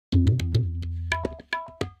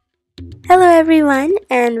Hello everyone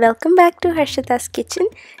and welcome back to Harshita's kitchen.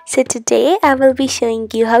 So today I will be showing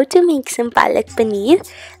you how to make some Palak Paneer.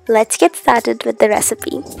 Let's get started with the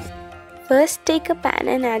recipe. First take a pan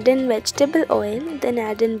and add in vegetable oil, then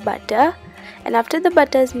add in butter, and after the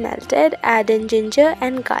butter is melted add in ginger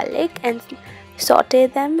and garlic and saute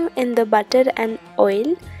them in the butter and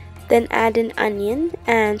oil. Then add in onion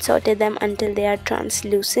and saute them until they are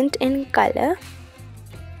translucent in color.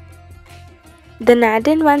 Then add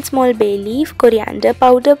in 1 small bay leaf, coriander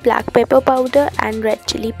powder, black pepper powder and red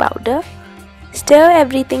chili powder. Stir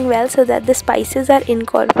everything well so that the spices are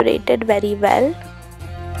incorporated very well.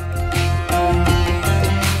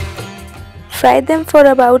 Fry them for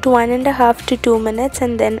about 1.5 to 2 minutes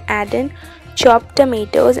and then add in chopped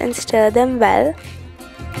tomatoes and stir them well.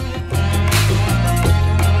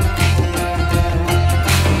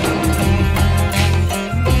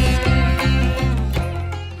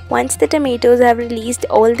 Once the tomatoes have released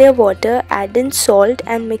all their water, add in salt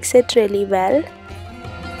and mix it really well.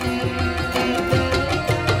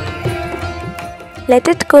 Let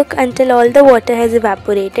it cook until all the water has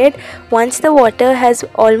evaporated. Once the water has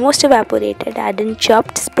almost evaporated, add in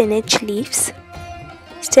chopped spinach leaves.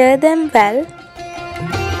 Stir them well.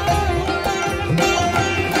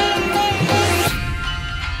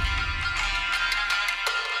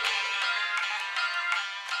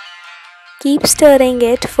 Keep stirring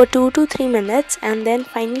it for 2 to 3 minutes and then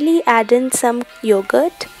finally add in some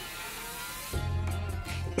yogurt.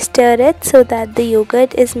 Stir it so that the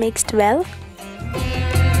yogurt is mixed well.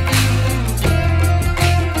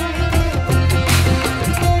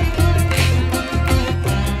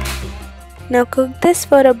 Now cook this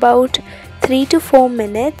for about 3 to 4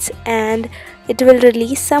 minutes and it will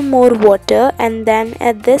release some more water, and then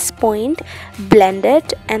at this point blend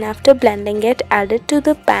it, and after blending it add it to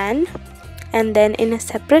the pan. And then in a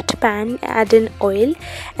separate pan add in oil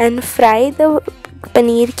and fry the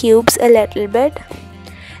paneer cubes a little bit.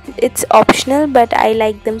 It's optional but I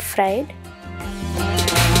like them fried.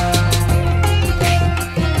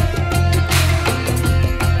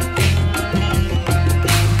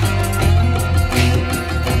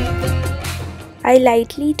 I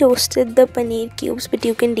lightly toasted the paneer cubes, but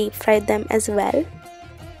you can deep fry them as well.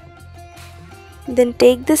 Then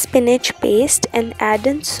take the spinach paste and add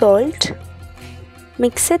in salt.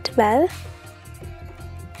 Mix it well.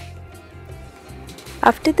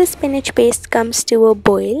 After the spinach paste comes to a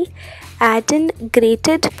boil, add in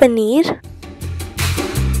grated paneer.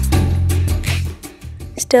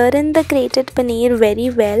 Stir in the grated paneer very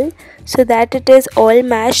well so that it is all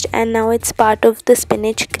mashed and now it's part of the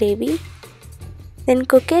spinach gravy. Then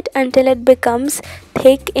cook it until it becomes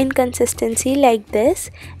thick in consistency like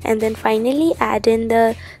this, and then finally add in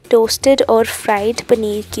the toasted or fried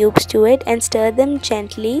paneer cubes to it and stir them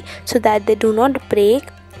gently so that they do not break.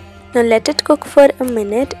 Now let it cook for a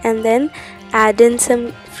minute and then add in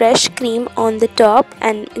some fresh cream on the top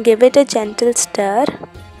and give it a gentle stir.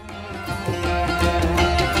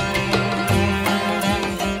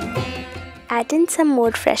 Add in some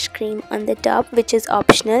more fresh cream on the top, which is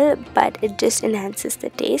optional but it just enhances the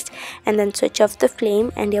taste, and then switch off the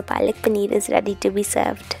flame and your Palak Paneer is ready to be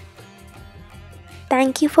served.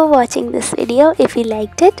 Thank you for watching this video. If you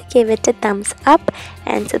liked it, give it a thumbs up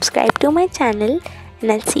and subscribe to my channel,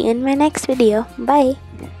 and I'll see you in my next video. Bye.